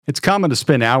It's common to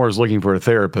spend hours looking for a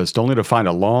therapist only to find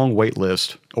a long wait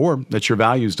list or that your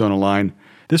values don't align.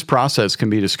 This process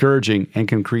can be discouraging and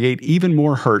can create even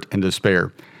more hurt and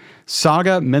despair.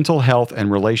 Saga Mental Health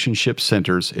and Relationship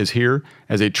Centers is here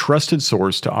as a trusted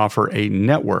source to offer a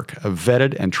network of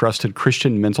vetted and trusted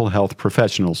Christian mental health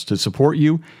professionals to support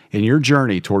you in your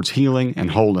journey towards healing and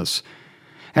wholeness.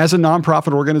 As a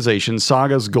nonprofit organization,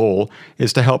 Saga's goal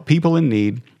is to help people in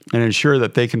need and ensure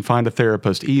that they can find a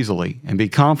therapist easily and be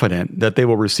confident that they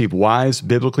will receive wise,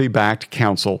 biblically backed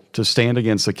counsel to stand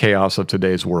against the chaos of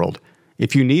today's world.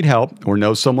 If you need help or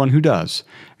know someone who does,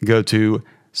 go to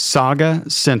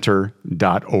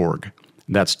sagacenter.org.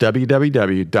 That's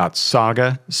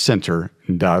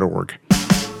www.sagacenter.org.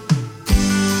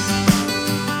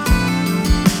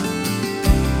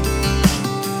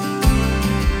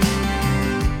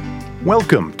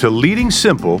 Welcome to Leading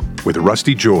Simple with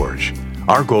Rusty George.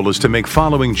 Our goal is to make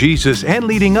following Jesus and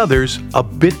leading others a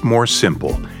bit more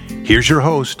simple. Here's your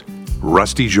host,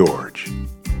 Rusty George.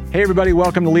 Hey everybody,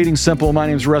 welcome to Leading Simple. My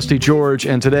name is Rusty George,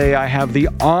 and today I have the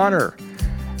honor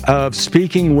of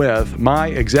speaking with my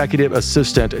executive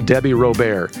assistant, Debbie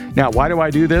Robert. Now, why do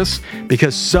I do this?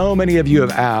 Because so many of you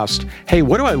have asked, hey,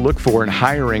 what do I look for in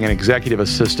hiring an executive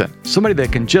assistant? Somebody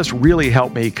that can just really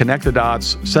help me connect the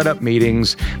dots, set up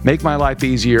meetings, make my life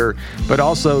easier, but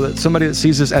also that somebody that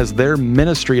sees this as their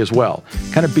ministry as well.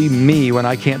 Kind of be me when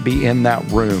I can't be in that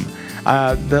room.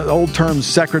 The old term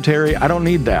secretary, I don't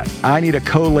need that. I need a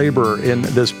co-laborer in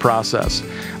this process,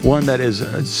 one that is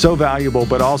so valuable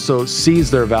but also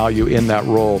sees their value in that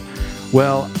role.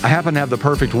 Well, I happen to have the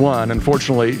perfect one.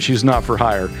 Unfortunately, she's not for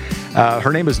hire.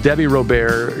 Her name is Debbie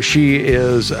Robert. She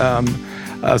is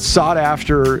a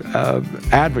sought-after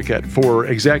advocate for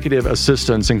executive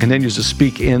assistants and continues to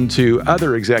speak into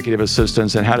other executive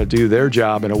assistants and how to do their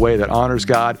job in a way that honors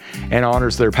God and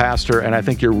honors their pastor. And I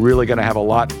think you're really going to have a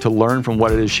lot to learn from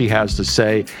what it is she has to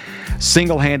say.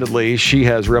 Single-handedly, she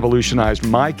has revolutionized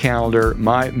my calendar,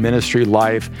 my ministry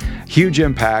life, huge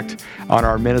impact on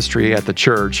our ministry at the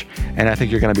church, and I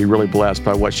think you're going to be really blessed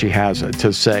by what she has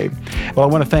to say. Well,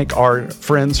 I want to thank our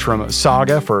friends from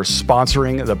Saga for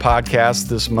sponsoring the podcast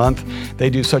this month. They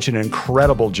do such an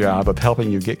incredible job of helping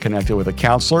you get connected with a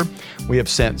counselor. We have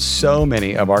sent so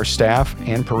many of our staff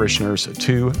and parishioners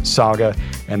to Saga,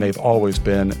 and they've always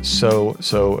been so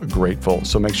grateful.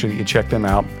 So make sure that you check them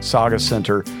out,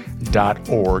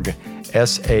 sagacenter.org,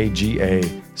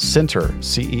 S-A-G-A Center,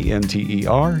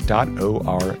 CENTER.org.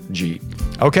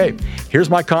 Okay, here's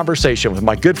my conversation with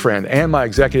my good friend and my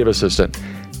executive assistant,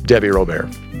 Debbie Robert.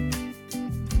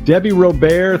 Debbie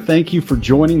Robert, thank you for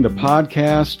joining the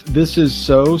podcast. This is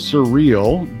so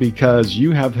surreal because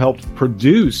you have helped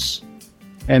produce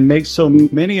and make so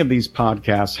many of these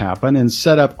podcasts happen and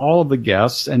set up all of the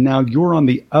guests, and now you're on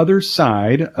the other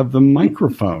side of the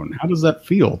microphone. How does that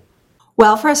feel?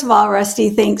 Well, first of all, Rusty,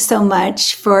 thanks so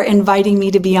much for inviting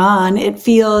me to be on. It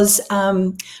feels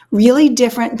really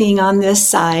different being on this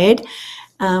side.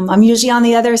 I'm usually on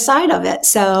the other side of it,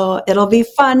 so it'll be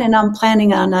fun, and I'm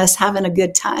planning on us having a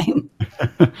good time.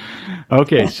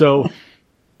 Okay, so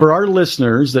for our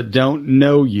listeners that don't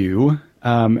know you,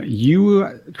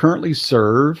 you currently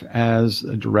serve as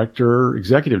a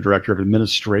executive director of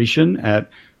administration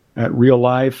at Real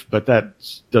Life, but that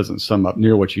doesn't sum up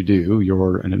near what you do.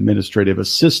 You're an administrative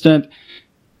assistant,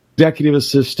 executive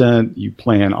assistant. You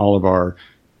plan all of our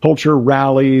culture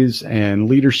rallies and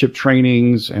leadership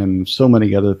trainings and so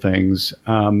many other things.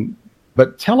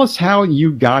 But tell us how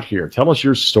you got here. Tell us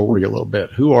your story a little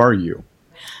bit. Who are you?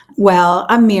 Well,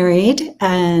 I'm married,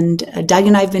 and Doug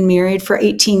and I have been married for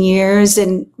 18 years,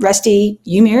 and Rusty,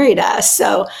 you married us.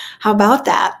 So how about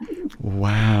that?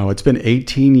 Wow, it's been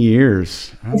 18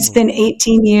 years. Oh. It's been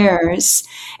 18 years.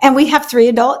 And we have 3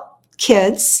 adult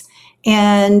kids,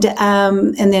 and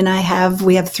then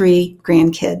we have 3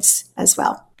 grandkids as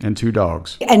well. And 2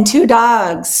 dogs. And 2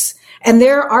 dogs. And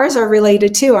ours are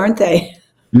related too, aren't they?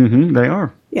 Mm-hmm, they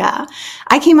are. Yeah.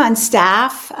 I came on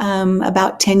staff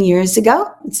about 10 years ago.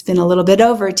 It's been a little bit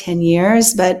over 10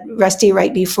 years, but Rusty,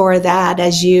 right before that,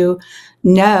 as you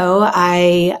know,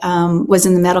 I was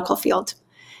in the medical field.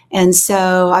 And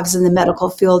so I was in the medical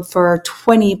field for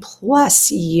 20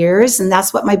 plus years, and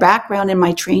that's what my background and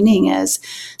my training is.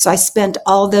 So I spent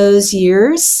all those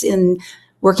years in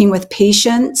working with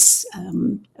patients,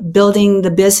 building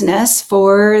the business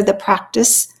for the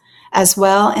practice as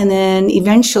well. And then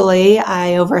eventually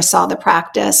I oversaw the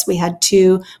practice. We had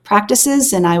 2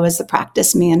 practices, and I was the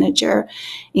practice manager,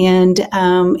 and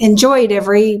enjoyed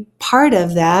every part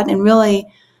of that and really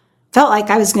felt like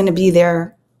I was going to be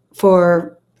there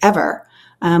forever.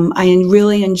 I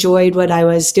really enjoyed what I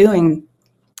was doing.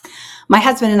 my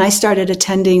husband and I started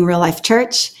attending Real Life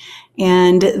Church.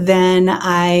 And then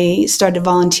I started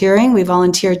volunteering. We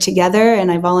volunteered together,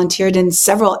 and I volunteered in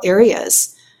several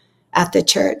areas at the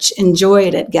church.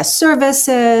 Enjoyed it. Guest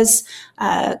services,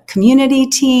 community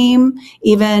team,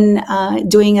 even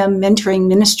doing a mentoring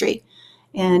ministry.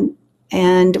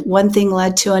 And one thing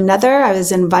led to another. I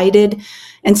was invited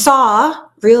and saw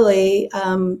really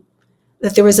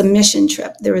that there was a mission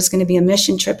trip. There was going to be a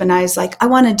mission trip. And I was like, I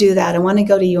want to do that. I want to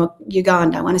go to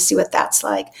Uganda. I want to see what that's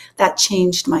like. That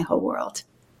changed my whole world.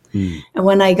 And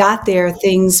when I got there,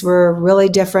 things were really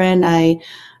different. I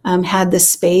had the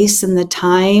space and the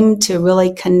time to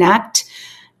really connect,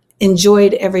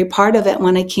 enjoyed every part of it.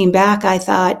 When I came back, I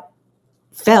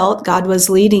felt God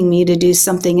was leading me to do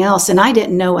something else. And I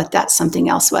didn't know what that something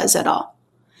else was at all.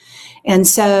 And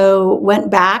so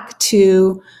went back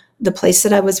to the place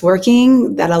that I was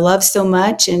working that I love so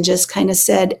much and just kind of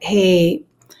said, hey,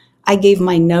 I gave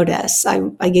my notice.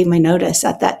 I gave my notice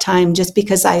at that time just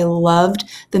because I loved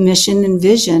the mission and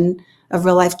vision of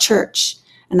Real Life Church.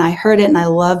 And I heard it and I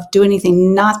loved doing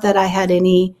anything. Not that I had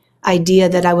any idea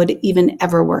that I would even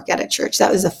ever work at a church.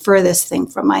 That was the furthest thing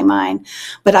from my mind.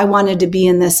 But I wanted to be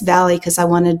in this valley because I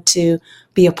wanted to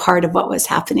be a part of what was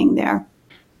happening there.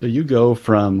 So you go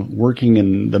from working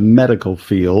in the medical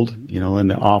field, in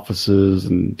the offices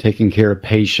and taking care of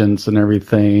patients and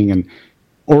everything, and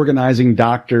organizing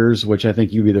doctors, which I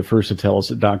think you'd be the first to tell us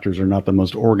that doctors are not the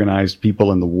most organized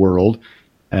people in the world,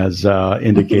 as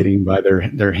indicating by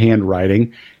their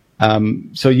handwriting.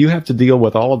 So you have to deal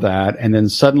with all of that, and then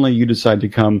suddenly you decide to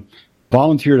come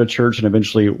volunteer at a church and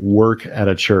eventually work at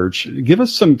a church. Give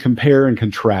us some compare and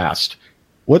contrast.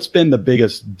 What's been the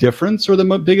biggest difference or the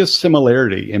biggest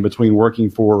similarity in between working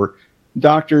for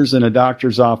doctors in a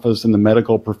doctor's office in the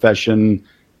medical profession,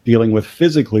 dealing with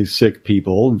physically sick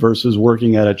people, versus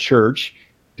working at a church,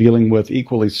 dealing with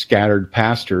equally scattered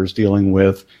pastors, dealing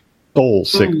with soul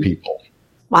sick people?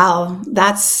 Wow,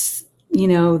 that's,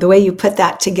 the way you put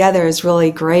that together is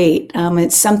really great.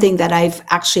 It's something that I've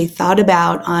actually thought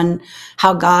about on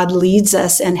how God leads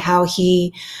us and how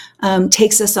he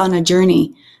takes us on a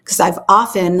journey. Because I've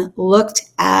often looked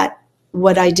at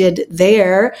what I did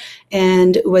there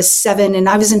and was 7, and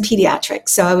I was in pediatrics.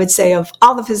 So I would say of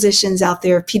all the physicians out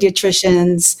there,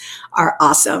 pediatricians are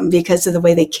awesome because of the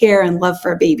way they care and love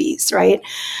for babies, right?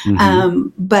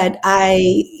 But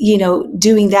I,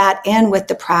 doing that and with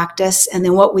the practice and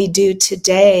then what we do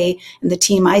today and the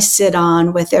team I sit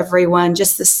on with everyone,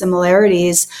 just the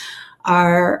similarities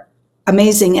are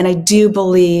amazing. And I do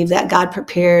believe that God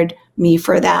prepared me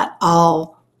for that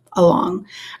all along.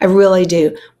 I really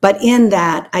do. But in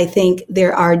that, I think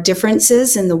there are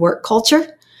differences in the work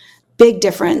culture, big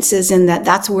differences in that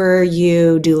that's where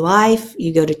you do life,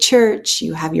 you go to church,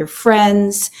 you have your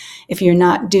friends. If you're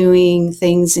not doing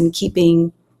things and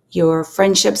keeping your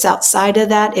friendships outside of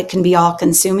that, it can be all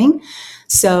consuming.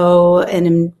 So, and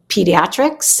in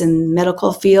pediatrics and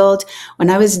medical field, when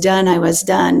I was done, I was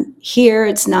done. Here,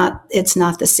 it's not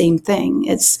the same thing.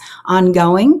 It's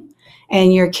ongoing.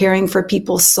 And you're caring for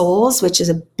people's souls, which is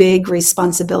a big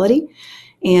responsibility.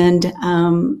 And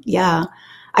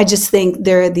I just think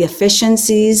there are the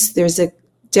efficiencies. There's a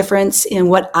difference in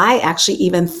what I actually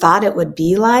even thought it would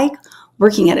be like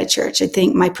working at a church. I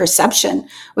think my perception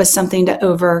was something to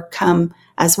overcome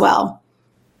as well.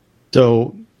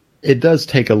 So it does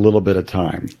take a little bit of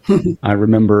time. I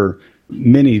remember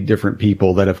many different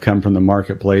people that have come from the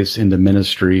marketplace into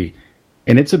ministry,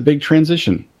 and it's a big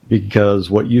transition. Because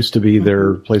what used to be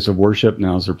their place of worship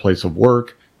now is their place of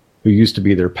work. Who used to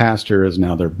be their pastor is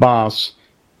now their boss.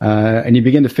 And you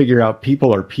begin to figure out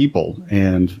people are people.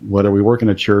 And whether we work in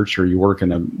a church or you work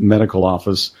in a medical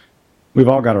office, we've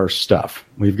all got our stuff.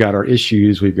 We've got our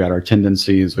issues. We've got our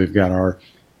tendencies. We've got our,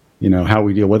 how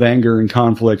we deal with anger and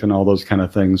conflict and all those kind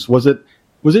of things. Was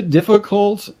it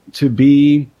difficult to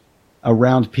be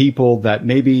around people that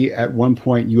maybe at one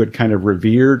point you had kind of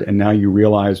revered and now you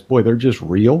realize, boy, they're just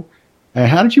real? And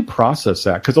how did you process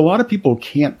that? Because a lot of people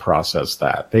can't process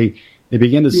that. They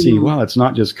begin to see, wow, it's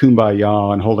not just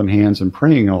kumbaya and holding hands and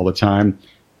praying all the time.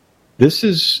 This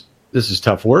is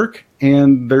tough work.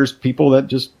 And there's people that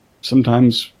just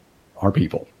sometimes are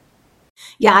people.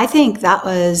 Yeah, I think that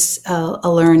was a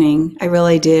learning. I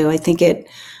really do. I think it,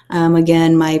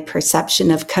 again, my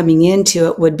perception of coming into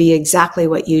it would be exactly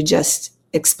what you just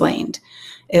explained.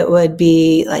 It would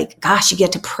be like, gosh, you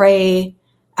get to pray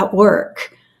at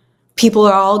work. People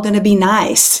are all going to be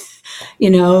nice.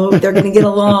 They're going to get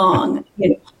along,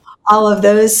 all of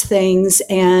those things.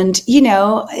 And,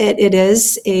 it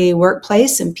is a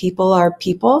workplace and people are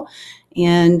people.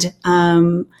 And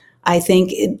I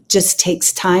think it just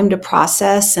takes time to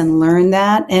process and learn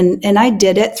that. And I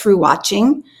did it through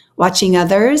watching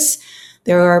others.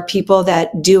 There are people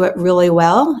that do it really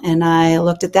well. And I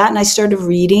looked at that and I started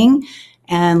reading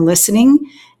and listening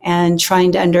and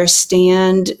trying to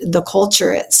understand the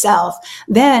culture itself.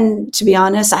 Then, to be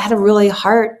honest, I had a really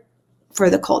heart for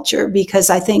the culture because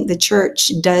I think the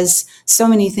church does so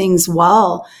many things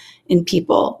well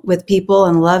with people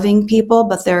and loving people,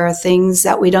 but there are things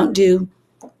that we don't do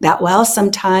that well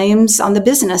sometimes on the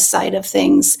business side of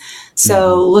things.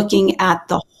 So looking at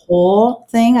the whole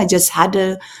thing, I just had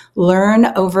to learn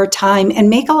over time and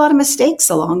make a lot of mistakes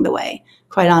along the way,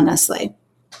 quite honestly.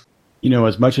 You know,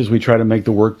 as much as we try to make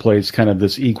the workplace kind of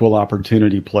this equal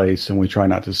opportunity place, and we try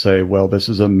not to say, well, this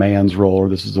is a man's role or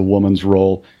this is a woman's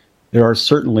role, there are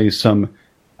certainly some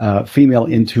female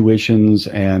intuitions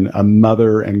and a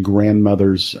mother and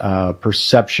grandmother's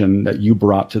perception that you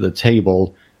brought to the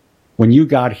table. When you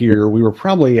got here, we were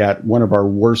probably at one of our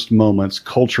worst moments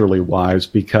culturally wise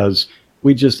because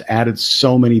we just added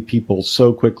so many people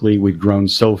so quickly. We'd grown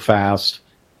so fast.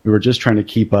 We were just trying to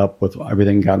keep up with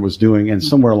everything God was doing. And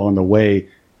somewhere along the way,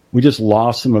 we just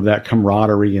lost some of that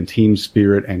camaraderie and team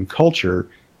spirit and culture.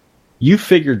 You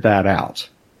figured that out.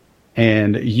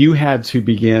 And you had to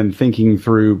begin thinking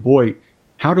through, boy,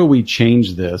 how do we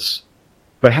change this?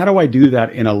 But how do I do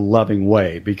that in a loving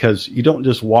way? Because you don't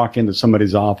just walk into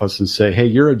somebody's office and say, hey,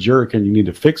 you're a jerk and you need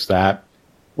to fix that.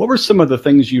 What were some of the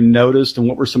things you noticed and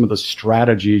what were some of the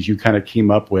strategies you kind of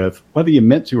came up with, whether you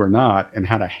meant to or not, and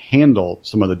how to handle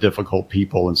some of the difficult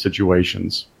people and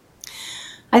situations?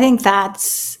 I think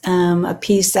that's a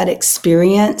piece that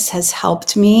experience has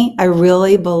helped me. I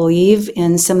really believe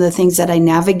in some of the things that I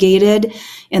navigated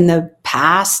in the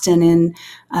past and in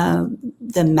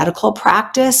the medical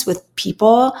practice with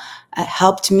people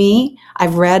helped me.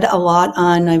 I've read a lot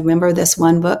I remember this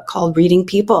one book called Reading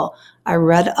People. I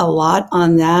read a lot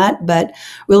on that, but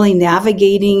really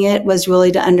navigating it was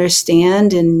really to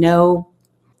understand and know,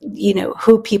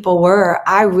 who people were.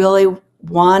 I really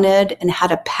wanted and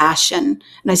had a passion,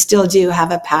 and I still do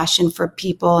have a passion for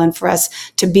people and for us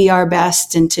to be our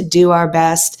best and to do our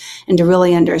best and to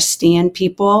really understand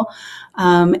people.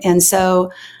 And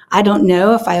so I don't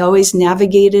know if I always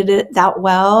navigated it that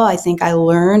well. I think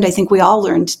we all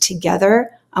learned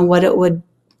together on what it would,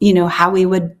 how we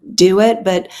would do it.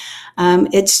 But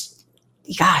it's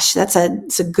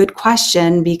a good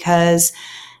question because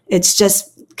it's just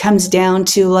comes down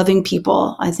to loving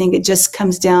people. I think it just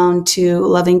comes down to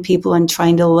loving people and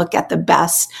trying to look at the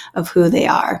best of who they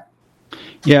are.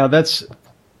 Yeah, that's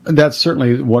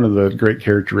certainly one of the great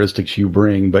characteristics you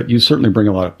bring, but you certainly bring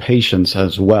a lot of patience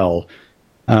as well.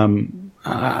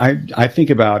 I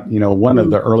think about, one of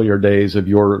the earlier days of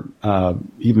your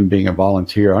even being a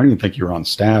volunteer. I don't even think you were on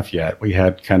staff yet. We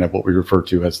had kind of what we refer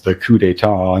to as the coup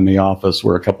d'etat in the office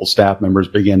where a couple staff members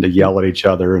began to yell at each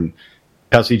other and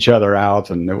cuss each other out,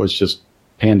 and it was just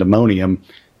pandemonium.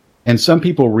 And some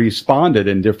people responded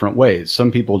in different ways.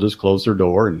 Some people just closed their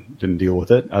door and didn't deal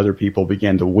with it. Other people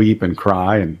began to weep and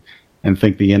cry and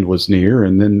think the end was near.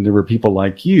 And then there were people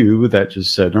like you that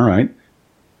just said, all right,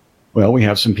 well, we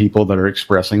have some people that are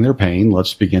expressing their pain.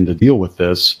 Let's begin to deal with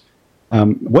this.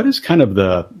 What is kind of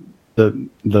the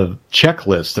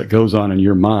checklist that goes on in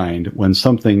your mind when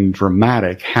something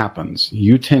dramatic happens?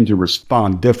 You tend to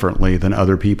respond differently than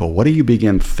other people. What do you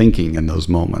begin thinking in those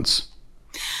moments?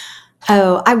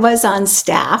 Oh, I was on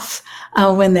staff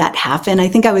when that happened. I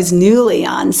think I was newly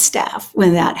on staff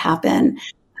when that happened.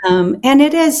 And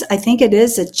I think it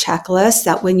is a checklist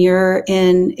that when you're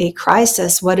in a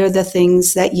crisis, what are the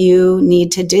things that you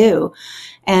need to do?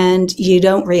 And you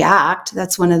don't react.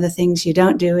 That's one of the things you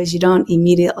don't do is you don't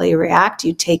immediately react.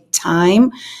 You take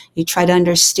time. You try to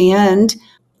understand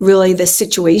really the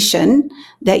situation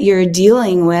that you're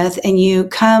dealing with, and you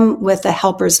come with a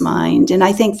helper's mind. And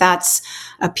I think that's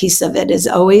a piece of it, is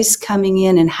always coming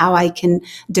in and how I can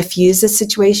diffuse the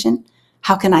situation.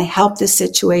 How can I help the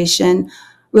situation?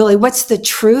 Really, what's the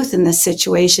truth in the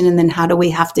situation? And then how do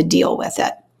we have to deal with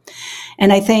it?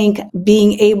 And I think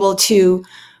being able to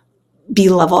be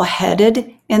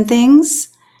level-headed in things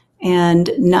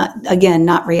and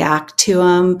not react to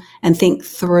them and think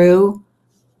through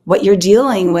what you're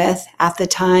dealing with at the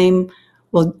time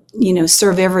will,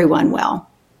 serve everyone well.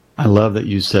 I love that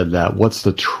you said that. What's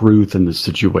the truth in the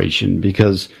situation?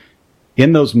 Because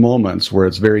in those moments where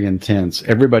it's very intense,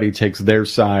 everybody takes their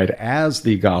side as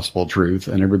the gospel truth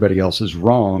and everybody else is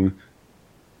wrong.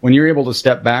 When you're able to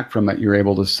step back from it, you're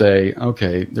able to say,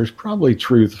 okay, there's probably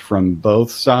truth from both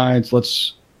sides.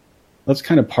 Let's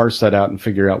kind of parse that out and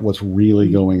figure out what's really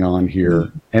going on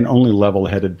here. And only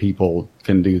level-headed people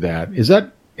can do that.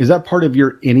 Is is that part of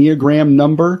your Enneagram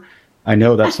number? I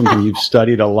know that's something you've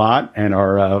studied a lot and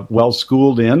are well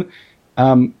schooled in.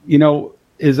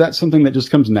 Is that something that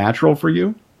just comes natural for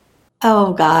you?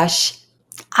 Oh gosh,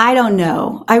 I don't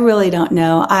know. I really don't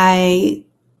know.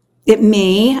 It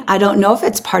may. I don't know if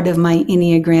it's part of my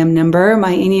Enneagram number.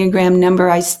 My Enneagram number,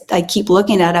 I keep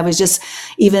looking at. I was just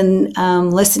even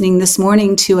listening this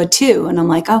morning to a 2, and I'm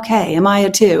like, okay, am I a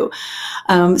 2?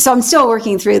 So I'm still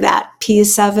working through that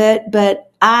piece of it, but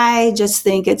I just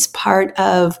think it's part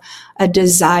of a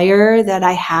desire that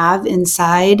I have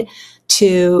inside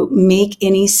to make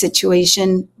any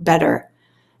situation better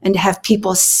and to have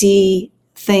people see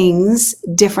things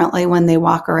differently when they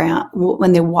walk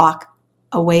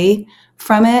away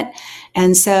from it.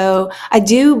 And so I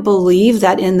do believe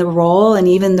that in the role, and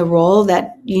even the role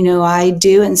that, I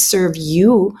do and serve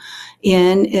you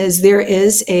in, is there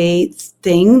is a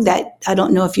thing that I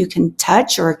don't know if you can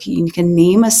touch or you can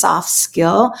name a soft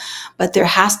skill, but there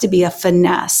has to be a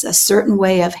finesse, a certain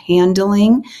way of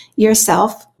handling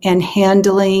yourself and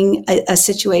handling a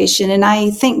situation. And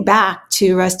I think back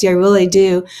to, Rusty, I really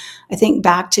do. I think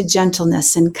back to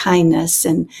gentleness and kindness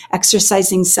and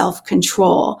exercising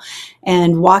self-control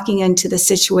and walking into the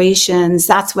situations.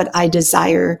 That's what I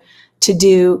desire to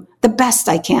do the best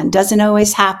I can. Doesn't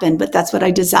always happen, but that's what I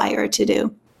desire to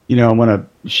do. I want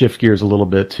to shift gears a little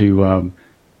bit to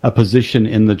a position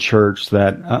in the church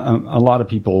that a lot of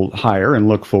people hire and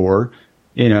look for.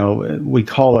 We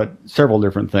call it several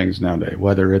different things nowadays,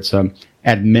 whether it's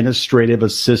administrative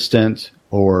assistant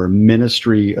or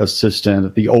ministry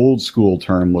assistant. The old school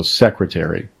term was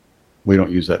secretary. We don't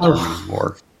use that term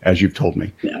anymore, as you've told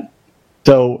me. Yeah.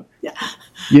 So,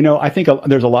 I think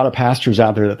there's a lot of pastors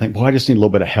out there that think, I just need a little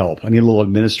bit of help. I need a little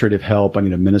administrative help. I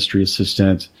need a ministry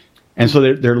assistant. And so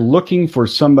they're looking for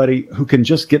somebody who can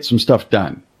just get some stuff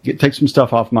done, take some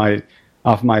stuff off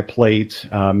my plate,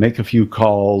 make a few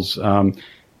calls,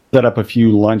 set up a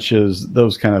few lunches,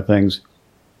 those kind of things.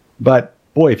 But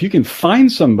boy, if you can find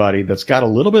somebody that's got a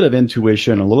little bit of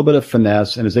intuition, a little bit of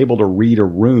finesse, and is able to read a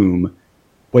room,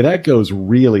 boy, that goes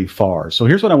really far. So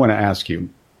here's what I want to ask you.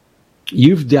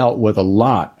 You've dealt with a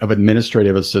lot of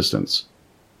administrative assistants.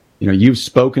 You've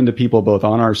spoken to people both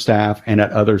on our staff and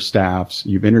at other staffs.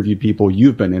 You've interviewed people.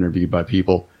 You've been interviewed by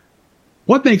people.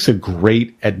 What makes a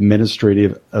great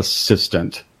administrative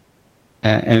assistant?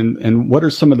 And what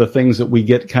are some of the things that we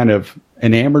get kind of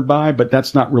enamored by, but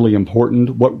that's not really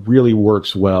important? What really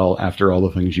works well after all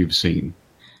the things you've seen?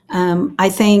 I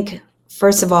think,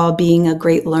 first of all, being a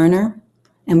great learner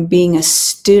and being a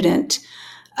student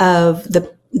of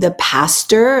the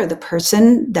pastor or the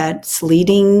person that's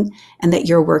leading and that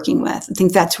you're working with. I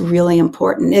think that's really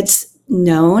important. It's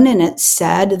known and it's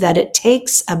said that it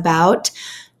takes about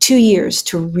 2 years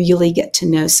to really get to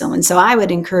know someone. So I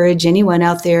would encourage anyone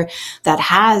out there that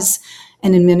has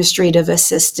an administrative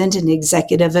assistant, an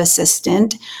executive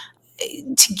assistant,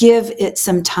 to give it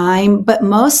some time. But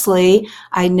mostly,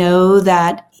 I know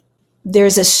that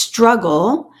there's a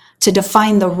struggle to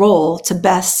define the role to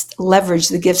best leverage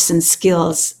the gifts and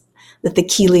skills that the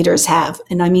key leaders have.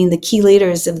 And I mean the key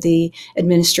leaders of the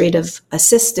administrative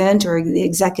assistant or the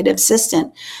executive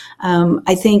assistant.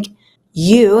 I think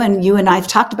you and I've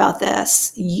talked about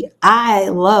this. I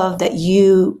love that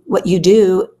what you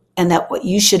do and that what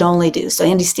you should only do. So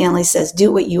Andy Stanley says,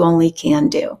 do what you only can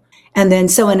do. And then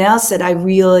someone else that I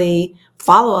really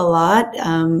follow a lot,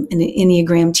 an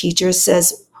Enneagram teacher,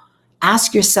 says,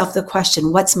 ask yourself the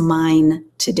question, what's mine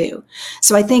to do?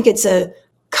 So I think it's a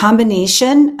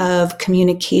combination of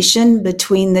communication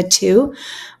between the two.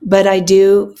 But I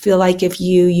do feel like if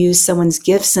you use someone's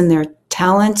gifts and their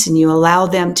talents and you allow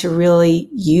them to really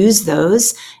use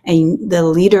those and the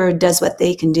leader does what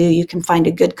they can do, you can find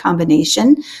a good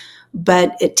combination.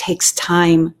 But it takes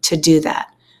time to do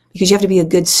that because you have to be a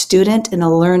good student and a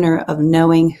learner of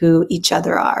knowing who each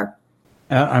other are.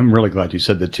 I'm really glad you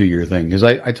said the 2-year thing because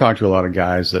I talk to a lot of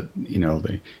guys that,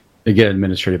 they get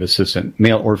administrative assistant,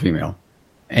 male or female.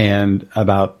 And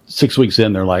about 6 weeks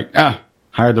in, they're like,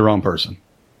 hired the wrong person.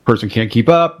 Person can't keep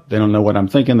up. They don't know what I'm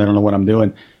thinking. They don't know what I'm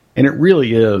doing. And it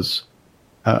really is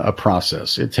a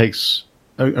process. It takes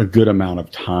a good amount of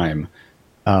time.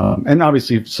 And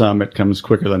obviously some it comes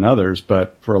quicker than others,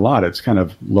 but for a lot, it's kind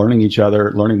of learning each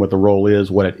other, learning what the role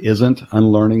is, what it isn't,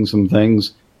 unlearning some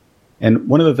things. And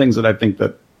one of the things that I think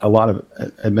that a lot of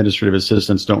administrative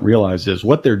assistants don't realize is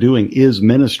what they're doing is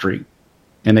ministry.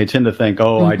 And they tend to think,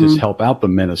 I just help out the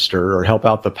minister or help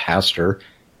out the pastor.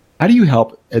 How do you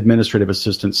help administrative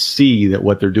assistants see that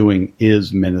what they're doing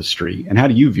is ministry? And how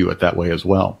do you view it that way as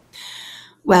well?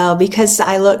 Well, because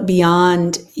I look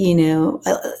beyond,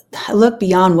 I look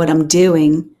beyond what I'm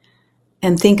doing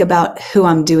and think about who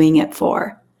I'm doing it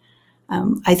for.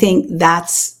 I think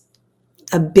that's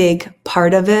a big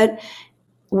part of it.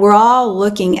 We're all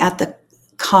looking at the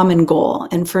common goal.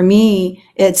 And for me,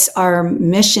 it's our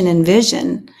mission and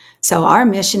vision. So our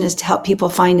mission is to help people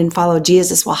find and follow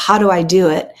Jesus. Well, how do I do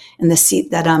it in the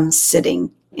seat that I'm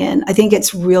sitting in? I think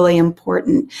it's really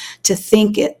important to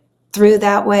think it through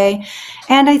that way.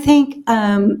 And I think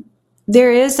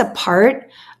there is a part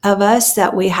of us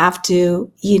that we have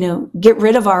to, get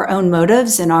rid of our own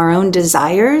motives and our own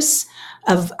desires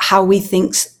of how we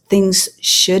think things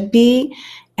should be,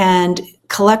 and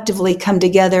collectively come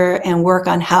together and work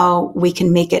on how we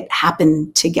can make it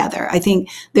happen together. I think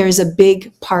there's a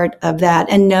big part of that.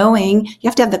 And knowing, you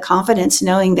have to have the confidence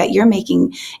knowing that you're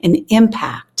making an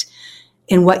impact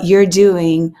in what you're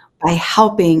doing by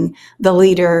helping the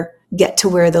leader get to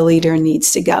where the leader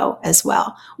needs to go as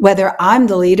well. Whether I'm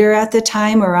the leader at the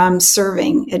time or I'm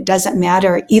serving, it doesn't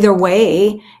matter. Either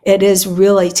way, it is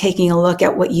really taking a look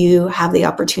at what you have the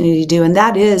opportunity to do. And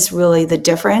that is really the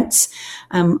difference.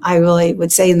 I really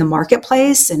would say in the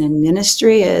marketplace and in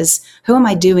ministry is, who am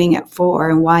I doing it for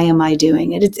and why am I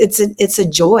doing it? It's a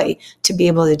joy to be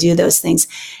able to do those things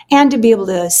and to be able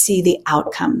to see the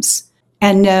outcomes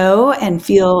and know and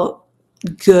feel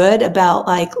good about,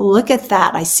 like, look at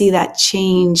that. I see that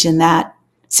change in that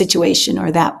situation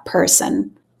or that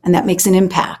person, and that makes an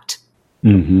impact.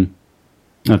 Mm-hmm.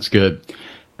 That's good.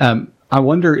 I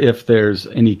wonder if there's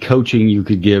any coaching you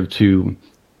could give to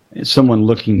someone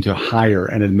looking to hire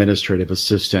an administrative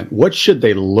assistant. What should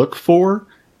they look for?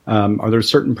 Are there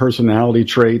certain personality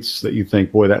traits that you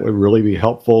think, boy, that would really be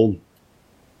helpful?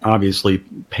 Obviously,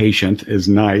 patient is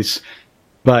nice.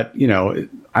 But,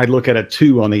 I look at a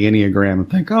 2 on the Enneagram and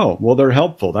think, oh, well, they're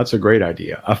helpful. That's a great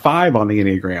idea. A 5 on the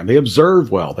Enneagram, they observe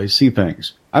well. They see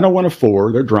things. I don't want a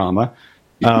 4. They're drama.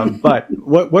 But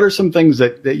what are some things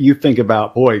that you think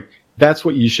about, boy, that's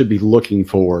what you should be looking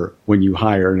for when you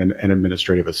hire an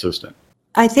administrative assistant?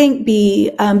 I think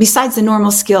besides the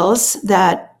normal skills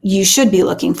that you should be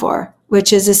looking for,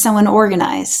 which is someone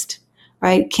organized,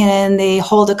 right? Can they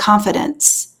hold a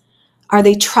confidence? Are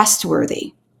they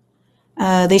trustworthy?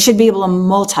 They should be able to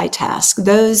multitask.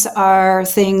 Those are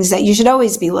things that you should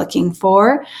always be looking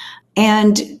for.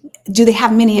 And do they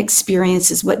have many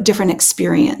experiences? What different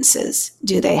experiences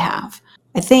do they have?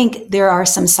 I think there are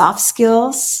some soft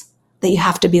skills that you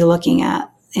have to be looking at.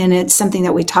 And it's something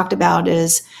that we talked about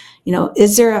is,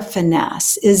 is there a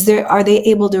finesse? Are they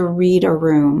able to read a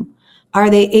room? Are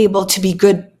they able to be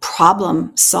good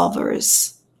problem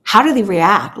solvers? How do they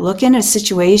react? Look in a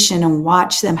situation and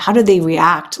watch them. How do they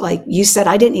react? Like you said,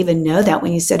 I didn't even know that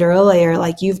when you said earlier,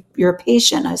 like you're a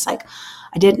patient. I was like,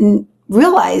 I didn't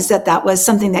realize that was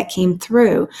something that came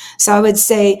through. So I would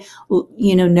say,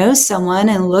 know someone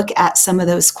and look at some of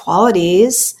those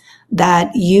qualities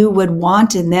that you would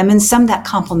want in them and some that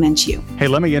complement you. Hey,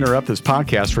 let me interrupt this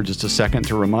podcast for just a second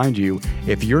to remind you,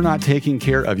 if you're not taking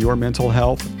care of your mental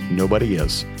health, nobody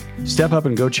is. Step up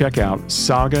and go check out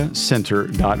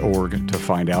sagacenter.org to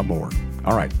find out more.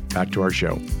 All right, back to our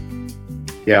show.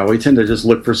 Yeah, we tend to just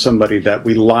look for somebody that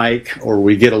we like or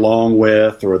we get along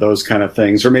with or those kind of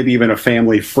things, or maybe even a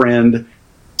family friend.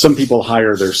 Some people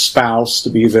hire their spouse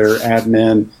to be their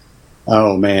admin.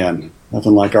 Oh, man,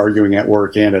 nothing like arguing at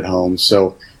work and at home.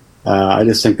 So I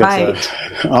just think that's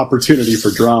an opportunity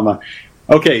for drama.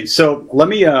 Okay, so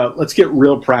let's get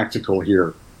real practical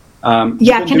here. Can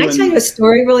I tell you a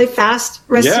story really fast,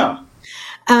 Rusty? Yeah.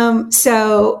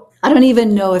 So I don't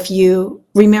even know if you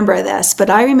remember this,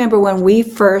 but I remember when we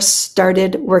first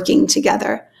started working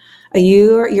together.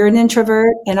 You're an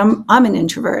introvert and I'm an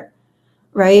introvert,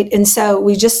 right? And so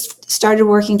we just started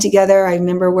working together. I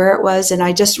remember where it was, and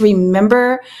I just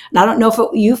remember, and I don't know if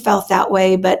you felt that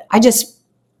way, but I just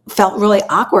felt really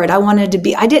awkward. I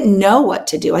didn't know what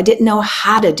to do. I didn't know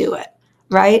how to do it.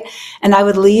 Right. And I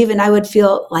would leave and I would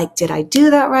feel like, did I do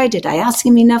that right? Did I ask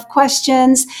him enough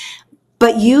questions?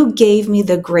 But you gave me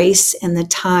the grace and the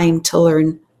time to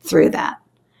learn through that.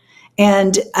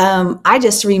 And I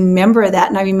just remember that.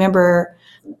 And I remember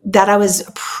that I was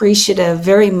appreciative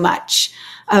very much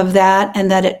of that,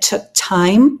 and that it took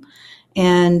time,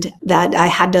 and that I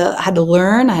had to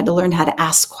learn. I had to learn how to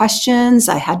ask questions.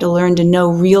 I had to learn to know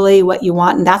really what you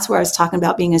want. And that's where I was talking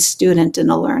about being a student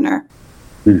and a learner.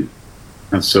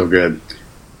 That's so good.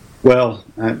 Well,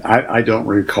 I don't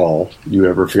recall you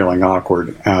ever feeling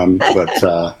awkward. But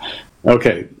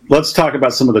okay, let's talk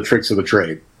about some of the tricks of the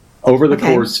trade. Over the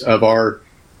course of our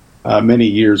many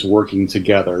years working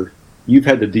together, you've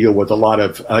had to deal with a lot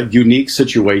of unique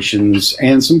situations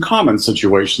and some common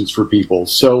situations for people.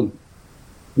 So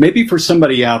maybe for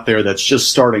somebody out there that's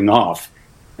just starting off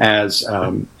as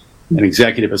an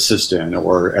executive assistant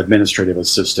or administrative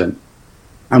assistant,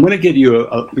 I'm going to give you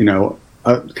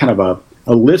a kind of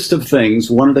a list of things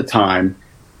one at a time,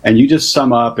 and you just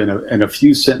sum up in a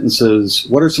few sentences,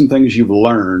 what are some things you've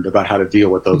learned about how to deal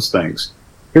with those things?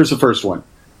 Here's the first one.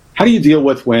 How do you deal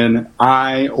with when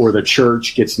I or the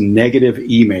church gets negative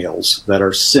emails that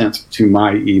are sent to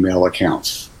my email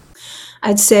accounts?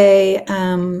 I'd say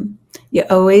you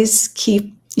always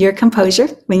keep your composure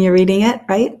when you're reading it,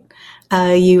 right?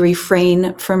 You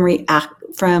refrain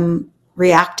from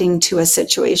reacting to a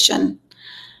situation.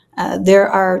 There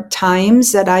are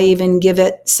times that I even give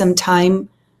it some time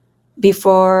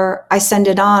before I send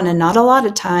it on, and not a lot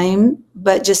of time,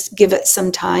 but just give it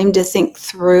some time to think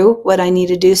through what I need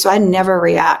to do. So I never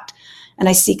react, and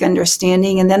I seek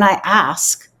understanding. And then I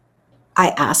ask,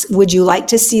 would you like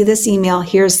to see this email?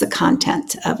 Here's the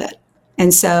content of it.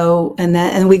 And so,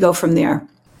 and we go from there.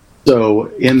 So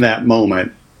in that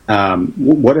moment,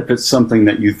 what if it's something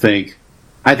that you think,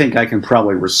 I think I can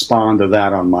probably respond to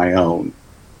that on my own?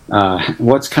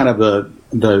 What's kind of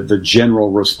the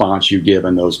general response you give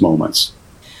in those moments?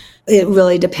 It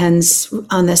really depends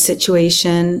on the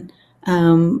situation.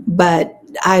 But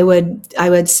I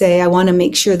would say I want to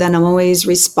make sure that I'm always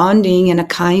responding in a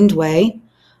kind way.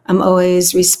 I'm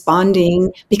always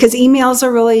responding because emails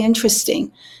are really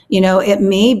interesting. It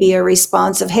may be a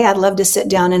response of, hey, I'd love to sit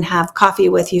down and have coffee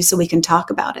with you so we can talk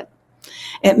about it.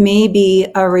 It may be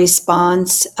a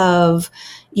response of,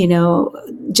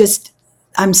 just,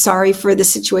 I'm sorry for the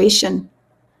situation.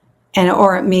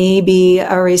 Or it may be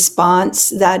a response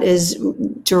that is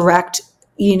direct,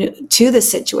 to the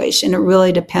situation. It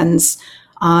really depends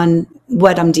on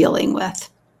what I'm dealing with.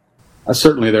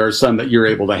 Certainly there are some that you're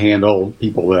able to handle,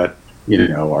 people that,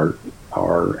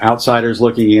 are outsiders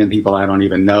looking in, people I don't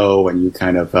even know, and you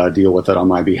kind of deal with it on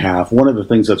my behalf. One of the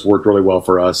things that's worked really well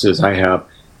for us is I have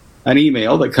an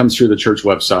email that comes through the church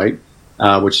website,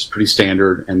 which is pretty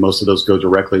standard, and most of those go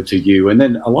directly to you. And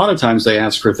then a lot of times they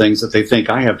ask for things that they think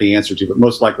I have the answer to, but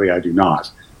most likely I do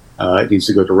not. It needs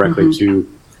to go directly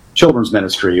to children's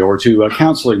ministry or to a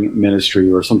counseling ministry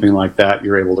or something like that.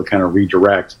 You're able to kind of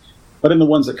redirect. But in the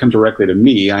ones that come directly to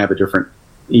me, I have a different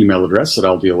email address that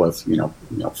I'll deal with,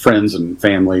 friends and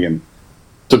family and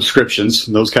subscriptions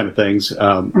and those kind of things.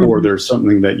 Or there's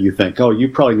something that you think, oh, you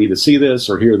probably need to see this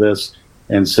or hear this,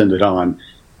 and send it on.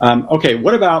 Okay,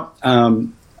 what about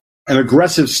an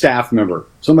aggressive staff member?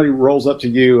 Somebody rolls up to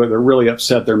you, they're really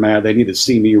upset, they're mad, they need to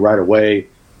see me right away.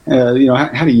 How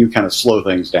do you kind of slow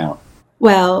things down?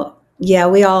 Well, yeah,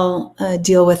 we all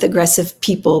deal with aggressive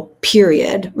people,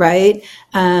 period, right?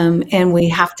 And we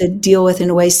have to deal with it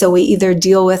in a way. So we either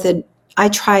deal with it, I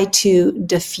try to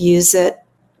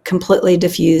completely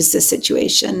diffuse the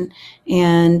situation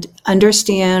and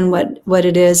understand what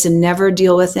it is, and never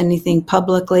deal with anything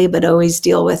publicly, but always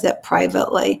deal with it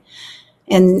privately.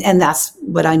 And that's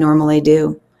what I normally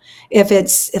do.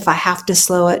 If I have to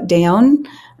slow it down,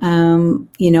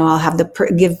 I'll have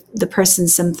give the person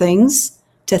some things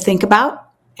to think about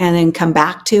and then come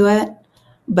back to it,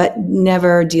 but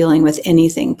never dealing with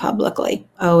anything publicly,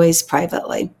 always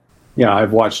privately. Yeah,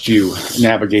 I've watched you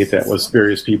navigate that with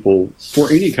various people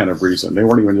for any kind of reason. They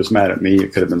weren't even just mad at me.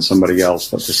 It could have been somebody else,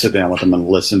 but to sit down with them and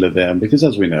listen to them, because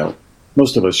as we know,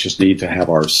 most of us just need to have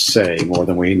our say more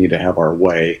than we need to have our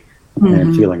way.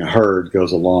 And feeling heard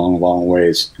goes a long, long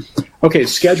ways. Okay,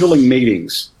 scheduling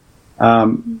meetings.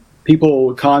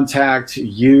 People contact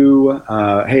you,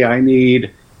 hey, I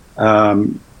need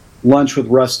lunch with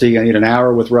Rusty. I need an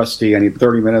hour with Rusty. I need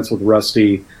 30 minutes with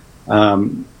Rusty.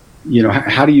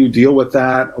 How do you deal with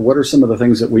that? What are some of the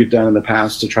things that we've done in the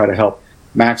past to try to help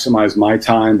maximize my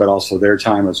time, but also their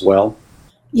time as well?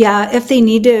 Yeah, if they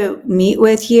need to meet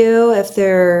with you, if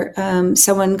they're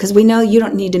someone, because we know you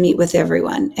don't need to meet with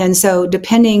everyone. And so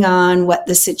depending on what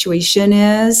the situation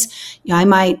is, I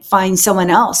might find someone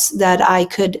else that I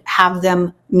could have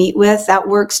them meet with. That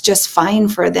works just fine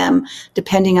for them,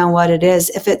 depending on what it is.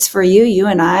 If it's for you, you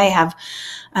and I have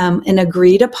an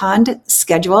agreed upon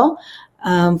schedule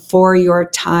for your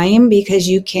time, because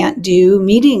you can't do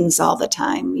meetings all the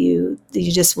time. You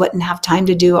just wouldn't have time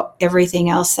to do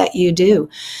everything else that you do.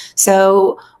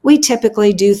 So we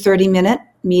typically do 30-minute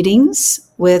meetings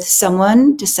with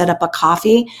someone to set up a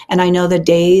coffee. And I know the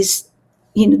days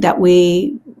that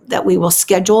we will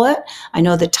schedule it. I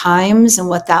know the times and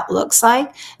what that looks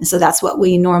like. And so that's what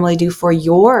we normally do for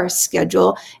your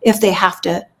schedule if they have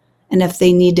to, and if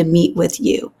they need to meet with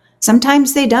you.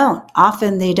 Sometimes they don't.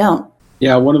 Often they don't.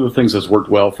 Yeah, one of the things that's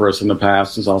worked well for us in the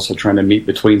past is also trying to meet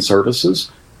between services.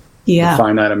 Yeah. A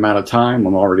finite amount of time,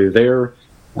 I'm already there.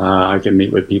 I can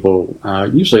meet with people.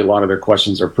 Usually a lot of their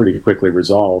questions are pretty quickly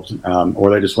resolved,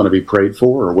 or they just want to be prayed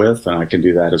for or with, and I can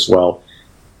do that as well.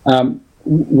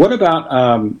 What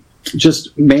about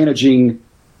just managing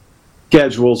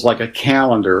schedules like a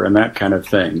calendar and that kind of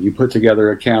thing? You put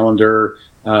together a calendar,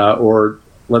 or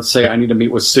let's say I need to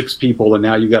meet with 6 people, and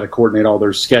now you got to coordinate all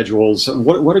their schedules.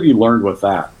 What have you learned with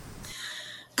that?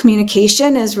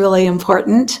 Communication is really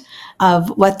important of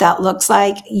what that looks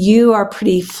like. You are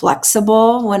pretty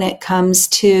flexible when it comes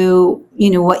to,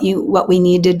 what we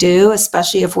need to do,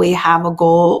 especially if we have a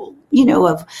goal,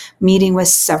 of meeting with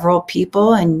several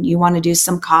people and you want to do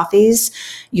some coffees.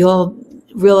 You'll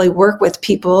really work with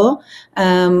people.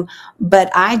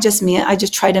 But I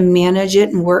just try to manage it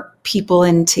and work people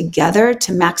in together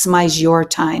to maximize your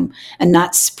time and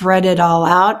not spread it all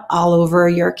out all over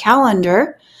your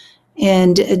calendar,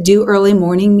 and do early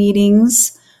morning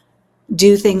meetings,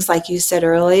 do things like you said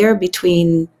earlier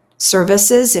between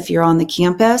services. If you're on the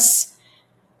campus,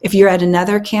 if you're at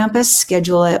another campus,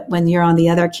 schedule it when you're on the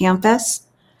other campus.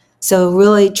 So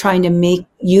really trying to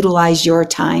utilize your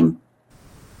time.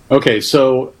 Okay,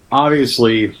 so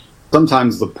obviously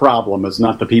sometimes the problem is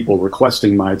not the people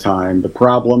requesting my time. The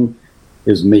problem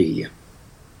is me.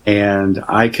 And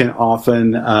I can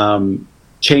often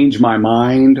change my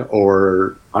mind,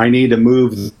 or I need to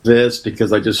move this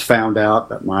because I just found out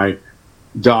that my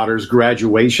daughter's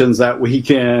graduation's that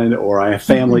weekend, or I have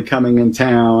family coming in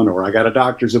town, or I got a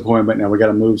doctor's appointment, now we got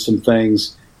to move some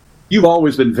things. You've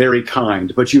always been very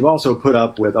kind, but you've also put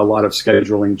up with a lot of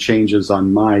scheduling changes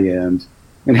on my end.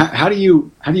 And how do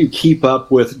you keep up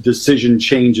with decision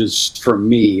changes from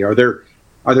me? Are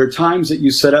there times that you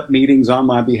set up meetings on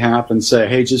my behalf and say,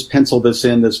 hey, just pencil this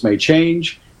in, this may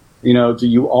change? Do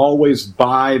you always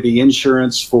buy the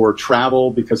insurance for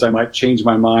travel because I might change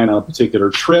my mind on a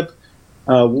particular trip?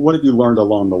 What have you learned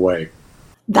along the way?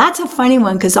 That's a funny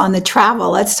one, because on the travel,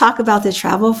 let's talk about the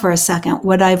travel for a second.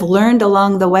 What I've learned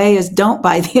along the way is don't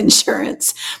buy the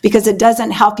insurance because it doesn't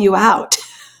help you out.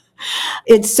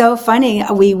 It's so funny.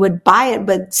 We would buy it,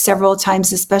 but several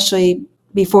times, especially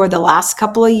before the last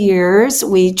couple of years,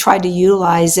 we tried to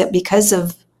utilize it because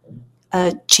of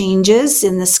changes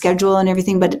in the schedule and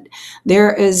everything. But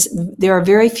there are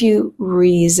very few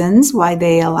reasons why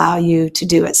they allow you to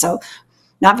do it. So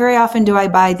not very often do I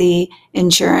buy the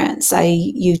insurance.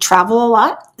 You travel a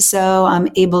lot, so I'm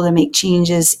able to make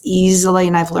changes easily,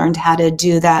 and I've learned how to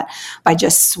do that by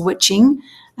just switching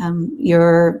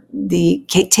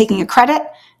taking a credit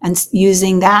and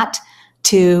using that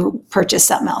to purchase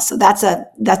something else. So that's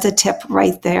a tip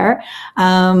right there.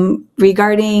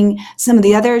 Regarding some of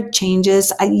the other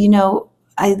changes,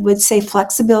 I would say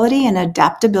flexibility and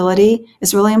adaptability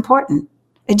is really important.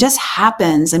 It just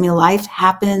happens. I mean, life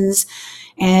happens,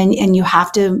 and you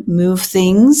have to move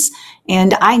things.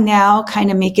 And I now kind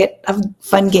of make it a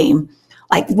fun game.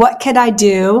 Like, what could I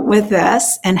do with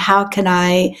this, and how can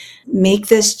I make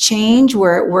this change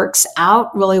where it works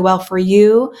out really well for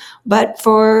you, but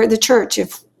for the church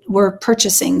if we're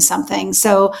purchasing something.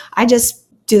 So I just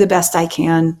do the best I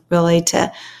can really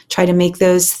to try to make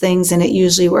those things, and it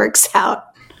usually works out.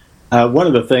 One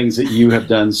of the things that you have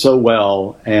done so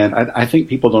well, and I think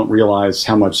people don't realize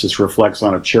how much this reflects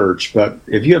on a church, but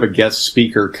if you have a guest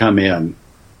speaker come in,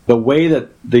 the way that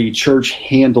the church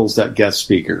handles that guest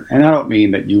speaker, and I don't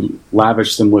mean that you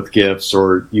lavish them with gifts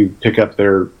or you pick up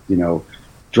their,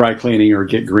 dry cleaning or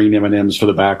get green M&Ms for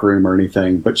the back room or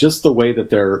anything, but just the way that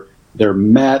they're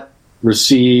met,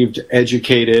 received,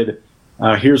 educated,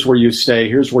 here's where you stay,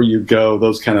 here's where you go,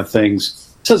 those kind of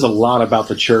things. It says a lot about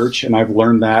the church, and I've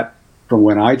learned that from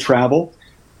when I travel.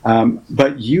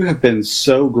 But you have been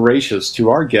so gracious to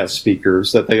our guest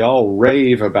speakers that they all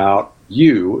rave about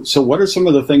you. So what are some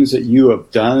of the things that you have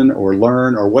done or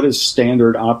learned, or what is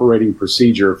standard operating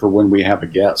procedure for when we have a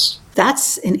guest?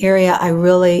 That's an area I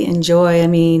really enjoy. I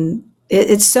mean,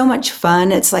 it's so much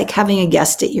fun. It's like having a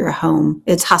guest at your home.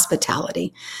 It's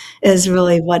hospitality is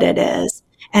really what it is.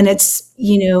 And it's,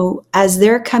 as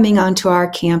they're coming onto our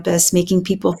campus, making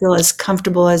people feel as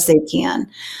comfortable as they can.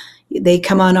 They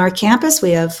come on our campus.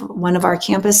 We have one of our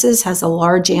campuses has a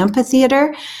large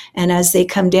amphitheater. And as they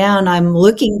come down, I'm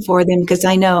looking for them because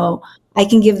I know I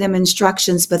can give them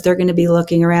instructions, but they're going to be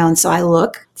looking around. So I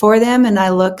look for them and I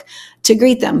look to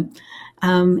greet them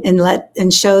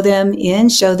and show them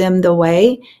the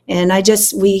way. And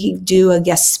we do a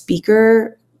guest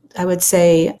speaker, I would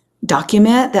say,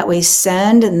 document that we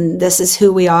send, and this is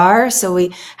who we are. So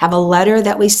we have a letter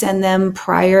that we send them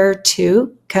prior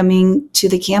to coming to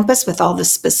the campus with all the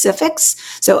specifics.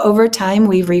 So over time,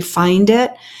 we refined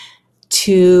it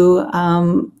to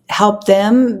help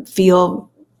them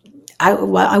feel, I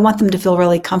want them to feel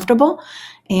really comfortable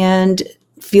and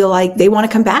feel like they want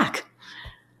to come back.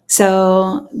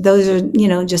 So those are,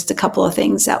 just a couple of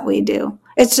things that we do.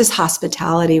 It's just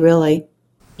hospitality, really.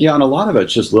 Yeah, and a lot of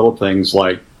it's just little things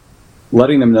like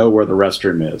letting them know where the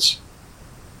restroom is,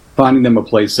 finding them a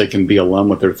place they can be alone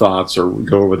with their thoughts or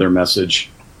go over their message,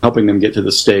 helping them get to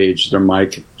the stage, their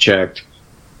mic checked,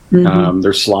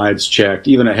 their slides checked,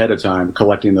 even ahead of time,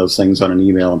 collecting those things on an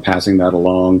email and passing that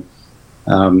along.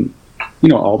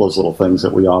 All those little things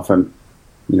that we often,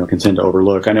 can tend to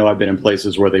overlook. I know I've been in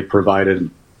places where they provided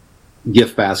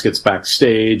gift baskets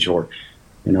backstage, or,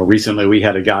 recently we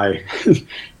had a guy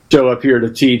show up here to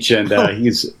teach, and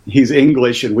he's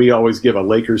English, and we always give a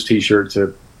Lakers t-shirt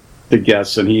to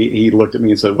guests, and he looked at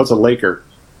me and said, "What's a Laker?"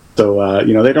 So,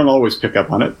 they don't always pick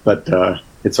up on it, but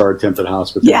it's our attempt at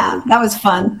hospitality. Yeah, that was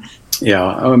fun.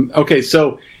 Yeah. Okay,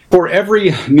 so for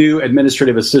every new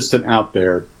administrative assistant out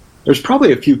there's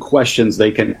probably a few questions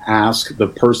they can ask the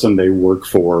person they work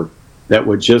for that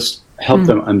would just help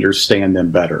them understand them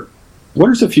better.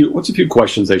 What's a few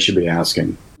questions they should be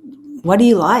asking? What do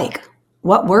you like?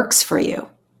 What works for you?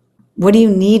 What do you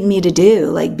need me to do?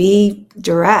 Like, be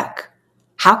direct.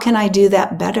 How can I do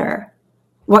that better?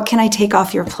 What can I take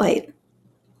off your plate?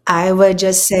 I would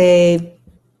just say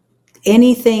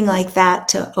anything like that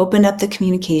to open up the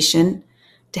communication,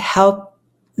 to help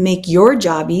make your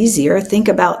job easier. Think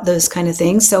about those kind of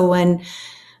things. So when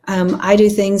I do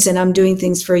things and I'm doing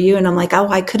things for you and I'm like, oh,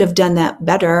 I could have done that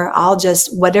better. I'll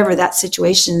just, whatever that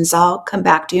situation is, I'll come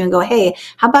back to you and go, hey,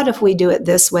 how about if we do it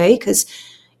this way? Because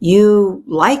you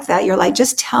like that. You're like,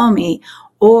 just tell me.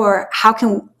 Or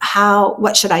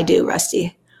what should I do,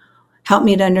 Rusty? Help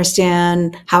me to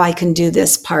understand how I can do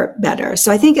this part better.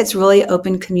 So I think it's really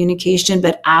open communication,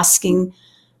 but asking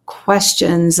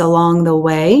questions along the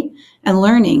way and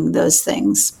learning those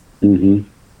things. Mm-hmm.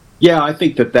 Yeah, I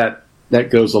think that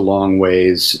goes a long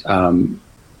ways.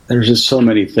 There's just so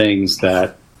many things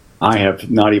that I have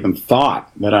not even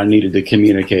thought that I needed to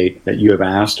communicate that you have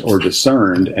asked or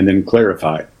discerned and then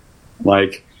clarified.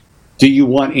 Like, do you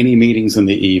want any meetings in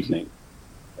the evening?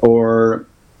 Or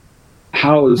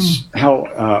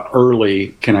how early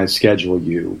can I schedule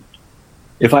you?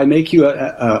 If I make you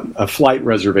a flight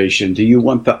reservation, do you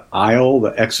want the aisle,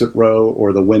 the exit row,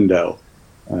 or the window?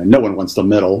 No one wants the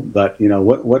middle, but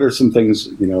what are some things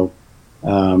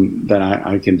that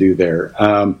I can do there?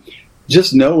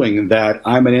 Just knowing that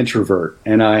I'm an introvert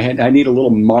and I need a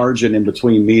little margin in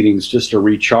between meetings just to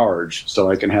recharge, so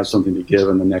I can have something to give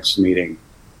in the next meeting.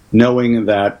 Knowing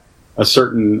that a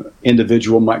certain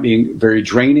individual might be very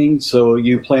draining, so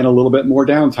you plan a little bit more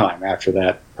downtime after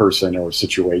that person or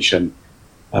situation.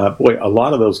 Boy, a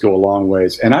lot of those go a long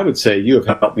ways. And I would say you have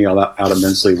helped me out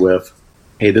immensely with,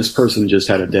 hey, this person just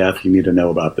had a death. You need to know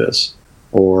about this.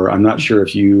 Or I'm not sure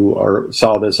if you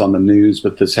saw this on the news,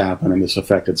 but this happened and this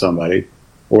affected somebody.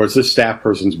 Or it's this staff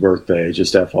person's birthday,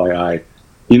 just FYI.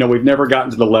 We've never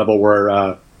gotten to the level where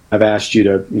I've asked you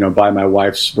to, buy my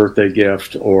wife's birthday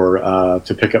gift, or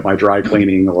to pick up my dry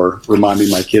cleaning, or remind me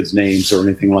my kids' names or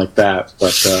anything like that.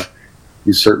 But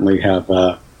you certainly have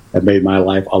made my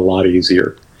life a lot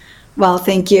easier. Well,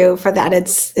 thank you for that.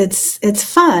 It's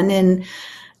fun. And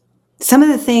some of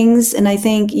the things, and I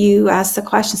think you asked the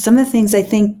question, some of the things I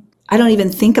think I don't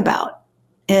even think about,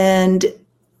 and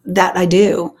that I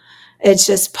do. It's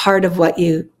just part of what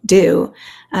you do.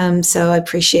 So I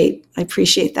appreciate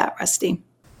that, Rusty.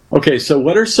 Okay, so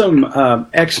what are some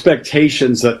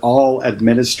expectations that all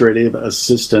administrative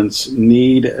assistants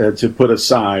need to put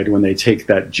aside when they take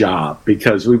that job?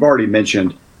 Because we've already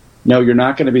mentioned, no, you're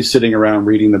not going to be sitting around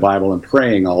reading the Bible and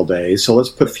praying all day. So let's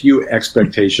put a few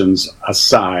expectations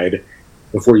aside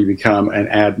before you become an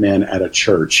admin at a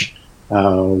church.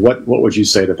 What would you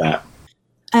say to that?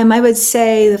 I would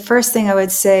say the first thing I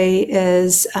would say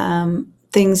is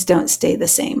things don't stay the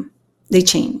same. They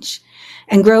change.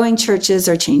 And growing churches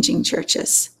are changing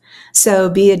churches. So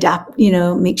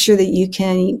make sure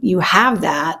that you have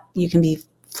that. You can be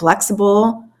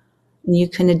flexible and you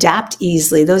can adapt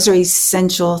easily. Those are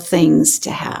essential things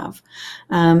to have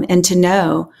and to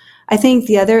know. I think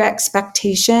the other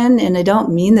expectation, and I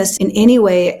don't mean this in any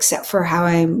way except for how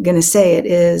I'm going to say it,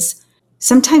 is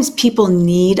sometimes people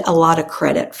need a lot of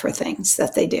credit for things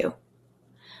that they do.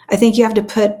 I think you have to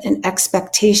put an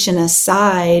expectation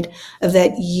aside of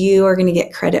that you are going to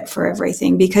get credit for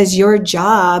everything, because your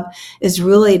job is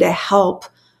really to help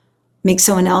make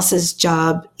someone else's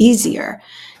job easier.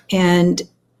 And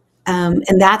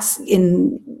that's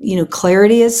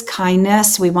clarity is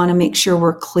kindness. We want to make sure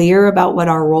we're clear about what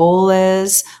our role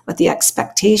is, what the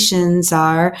expectations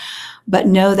are, but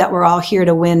know that we're all here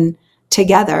to win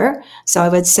together. So I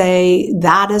would say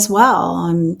that as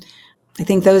well. I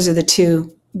think those are the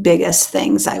two biggest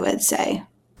things, I would say.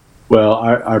 Well,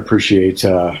 I appreciate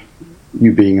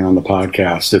you being on the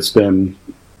podcast.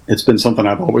 It's been something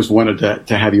I've always wanted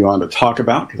to have you on to talk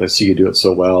about, because I see you do it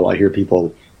so well. I hear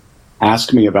people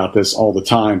ask me about this all the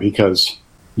time because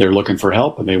they're looking for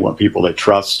help and they want people they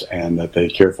trust and that they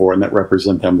care for and that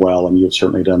represent them well. And you've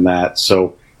certainly done that.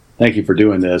 So thank you for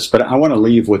doing this. But I want to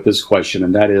leave with this question,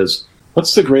 and that is,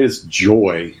 what's the greatest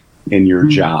joy in your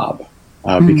job?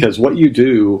 Because what you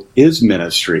do is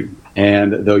ministry.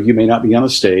 And though you may not be on a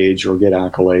stage or get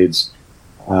accolades,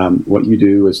 what you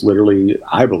do is literally,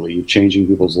 I believe, changing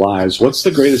people's lives. What's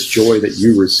the greatest joy that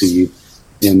you receive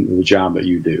in the job that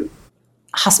you do?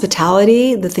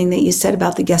 Hospitality, the thing that you said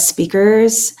about the guest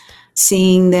speakers,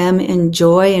 seeing them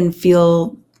enjoy and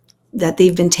feel that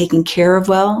they've been taken care of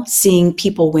well, seeing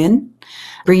people win,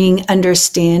 bringing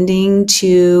understanding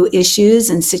to issues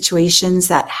and situations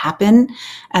that happen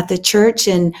at the church,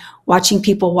 and watching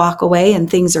people walk away and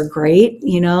things are great,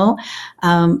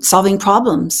 solving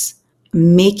problems,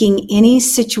 making any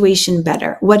situation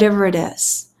better, whatever it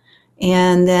is.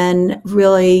 And then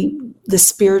really the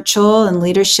spiritual and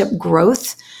leadership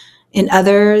growth in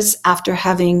others after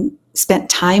having spent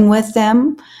time with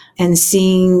them and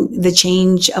seeing the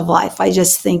change of life. I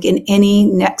just think in any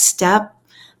next step,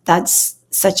 that's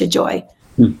such a joy.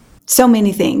 So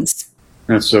many things.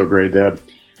 That's so great, Deb.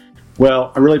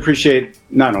 Well, I really appreciate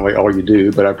not only all you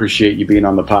do, but I appreciate you being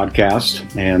on the podcast.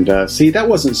 And see, that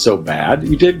wasn't so bad.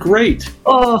 You did great.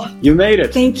 Oh, you made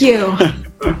it. Thank you.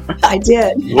 I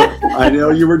did. Well, I know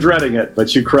you were dreading it,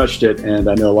 but you crushed it. And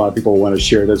I know a lot of people want to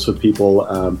share this with people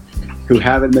who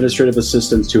have administrative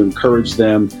assistants, to encourage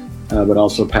them, but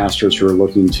also pastors who are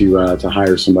looking to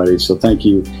hire somebody. So thank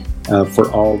you for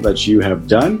all that you have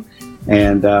done.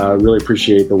 And I really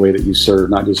appreciate the way that you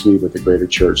serve, not just me, but the greater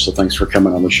church. So thanks for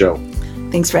coming on the show.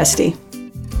 Thanks, Rusty.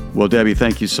 Well, Debbie,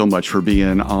 thank you so much for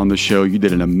being on the show. You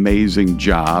did an amazing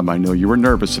job. I know you were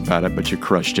nervous about it, but you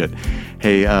crushed it.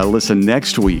 Hey, listen,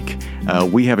 next week,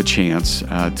 we have a chance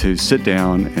to sit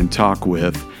down and talk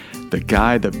with the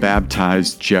guy that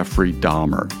baptized Jeffrey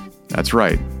Dahmer. That's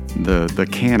right, the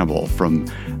cannibal from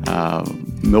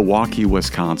Milwaukee,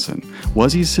 Wisconsin.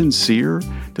 Was he sincere?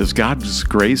 Does God's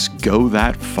grace go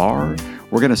that far?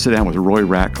 We're going to sit down with Roy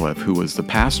Ratcliffe, who was the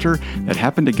pastor that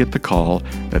happened to get the call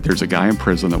that there's a guy in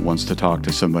prison that wants to talk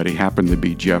to somebody, happened to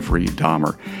be Jeffrey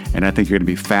Dahmer. And I think you're going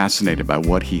to be fascinated by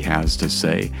what he has to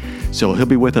say. So he'll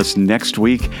be with us next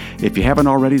week. If you haven't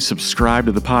already, subscribe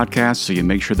to the podcast so you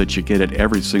make sure that you get it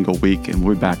every single week. And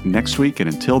we'll be back next week.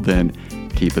 And until then,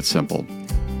 keep it simple.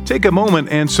 Take a moment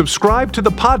and subscribe to the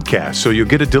podcast so you'll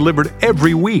get it delivered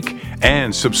every week.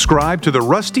 And subscribe to the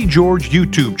Rusty George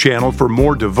YouTube channel for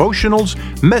more devotionals,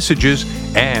 messages,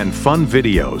 and fun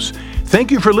videos.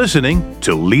 Thank you for listening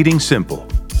to Leading Simple.